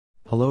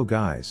Hello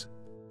guys.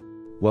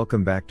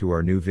 Welcome back to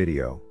our new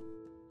video.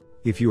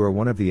 If you are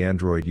one of the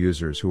Android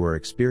users who are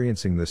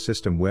experiencing the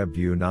System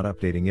Webview not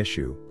updating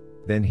issue,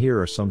 then here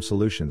are some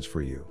solutions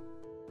for you.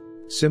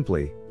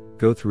 Simply,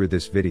 go through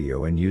this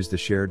video and use the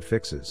shared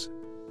fixes.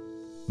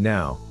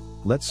 Now,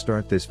 let's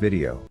start this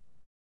video.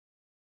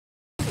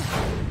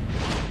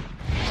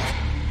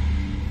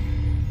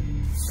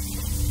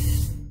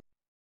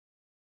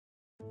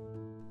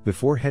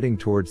 Before heading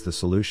towards the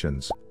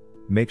solutions,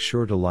 make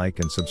sure to like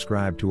and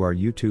subscribe to our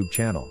YouTube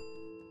channel.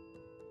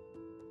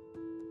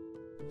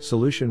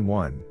 Solution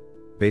 1.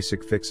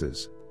 Basic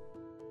Fixes.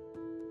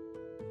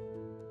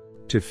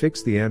 To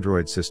fix the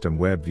Android System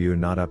Webview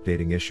not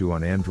updating issue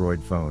on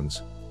Android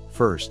phones,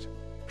 first,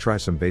 try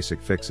some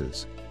basic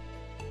fixes.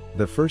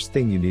 The first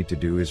thing you need to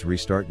do is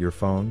restart your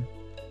phone.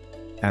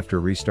 After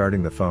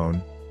restarting the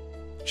phone,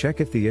 check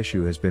if the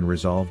issue has been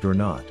resolved or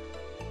not.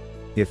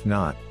 If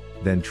not,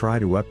 then try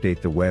to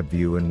update the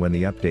Webview, and when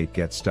the update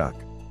gets stuck,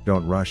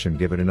 don't rush and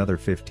give it another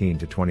 15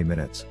 to 20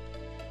 minutes.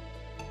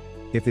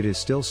 If it is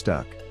still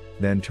stuck,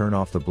 then turn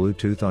off the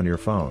Bluetooth on your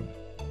phone.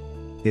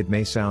 It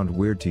may sound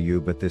weird to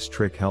you, but this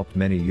trick helped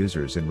many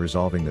users in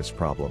resolving this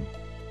problem.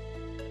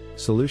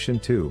 Solution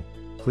 2.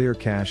 Clear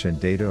cache and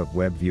data of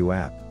Webview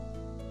app.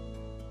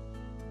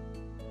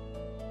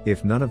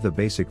 If none of the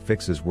basic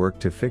fixes work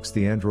to fix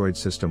the Android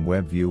System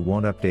Webview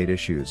won't update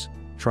issues,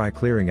 try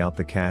clearing out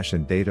the cache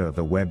and data of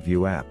the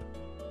Webview app.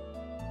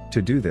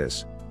 To do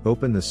this,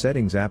 open the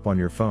Settings app on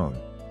your phone.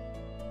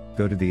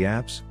 Go to the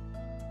Apps.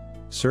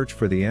 Search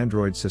for the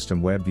Android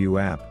System Webview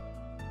app.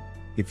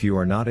 If you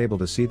are not able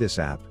to see this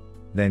app,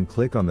 then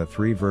click on the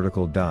 3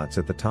 vertical dots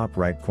at the top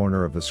right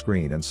corner of the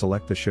screen and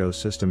select the Show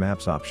System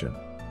Apps option.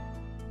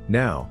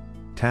 Now,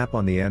 tap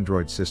on the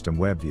Android System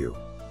Webview.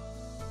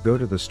 Go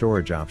to the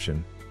Storage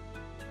option.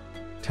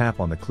 Tap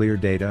on the Clear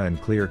Data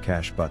and Clear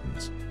Cache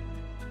buttons.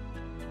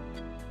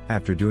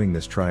 After doing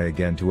this, try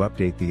again to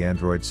update the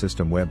Android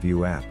System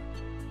Webview app.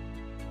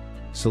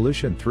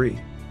 Solution 3.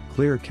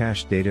 Clear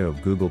cache data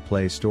of Google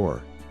Play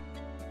Store.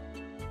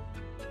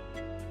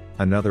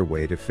 Another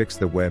way to fix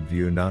the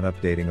Webview not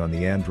updating on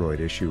the Android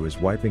issue is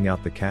wiping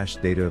out the cache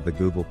data of the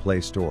Google Play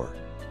Store.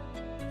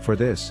 For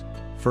this,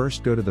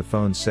 first go to the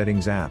phone's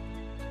Settings app.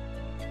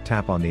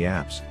 Tap on the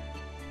Apps.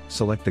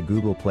 Select the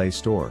Google Play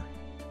Store.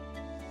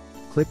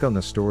 Click on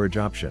the Storage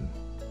option.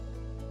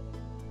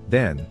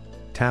 Then,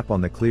 tap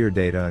on the Clear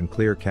Data and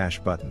Clear Cache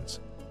buttons.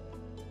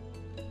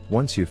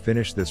 Once you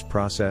finish this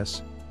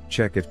process,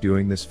 check if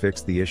doing this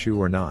fixed the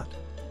issue or not.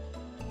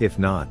 If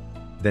not,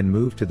 then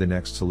move to the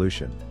next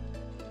solution.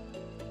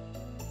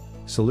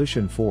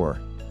 Solution 4.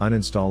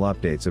 Uninstall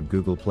updates of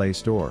Google Play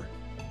Store.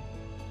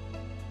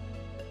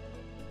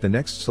 The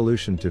next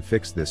solution to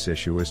fix this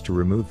issue is to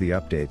remove the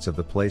updates of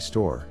the Play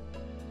Store.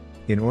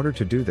 In order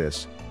to do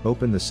this,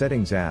 open the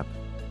Settings app.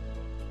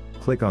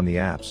 Click on the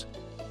Apps.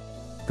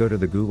 Go to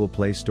the Google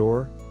Play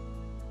Store.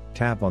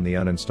 Tap on the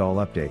Uninstall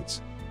updates.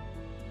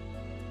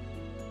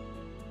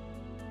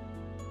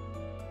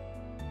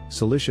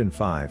 Solution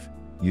 5.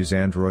 Use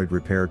Android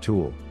Repair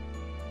Tool.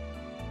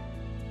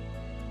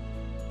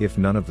 If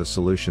none of the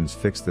solutions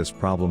fix this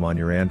problem on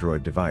your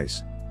Android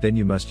device, then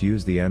you must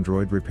use the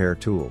Android Repair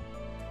Tool.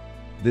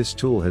 This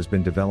tool has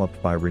been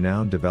developed by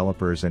renowned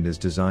developers and is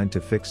designed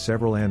to fix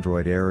several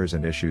Android errors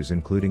and issues,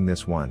 including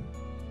this one.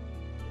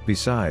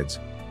 Besides,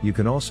 you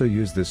can also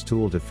use this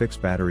tool to fix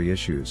battery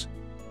issues,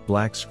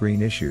 black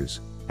screen issues,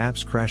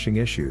 apps crashing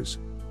issues,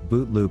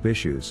 boot loop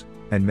issues,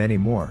 and many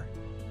more.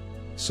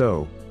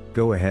 So,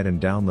 go ahead and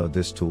download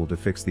this tool to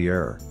fix the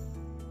error.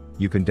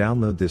 You can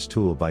download this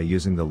tool by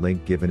using the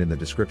link given in the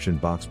description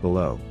box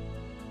below.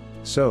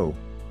 So,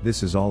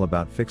 this is all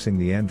about fixing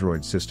the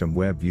Android System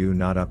Webview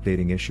not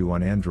updating issue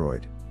on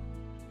Android.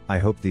 I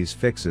hope these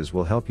fixes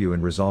will help you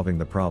in resolving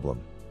the problem.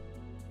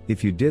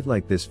 If you did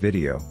like this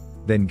video,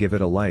 then give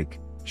it a like,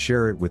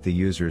 share it with the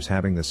users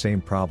having the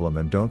same problem,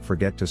 and don't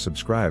forget to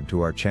subscribe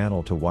to our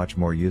channel to watch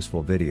more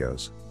useful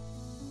videos.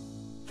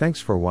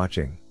 Thanks for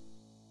watching.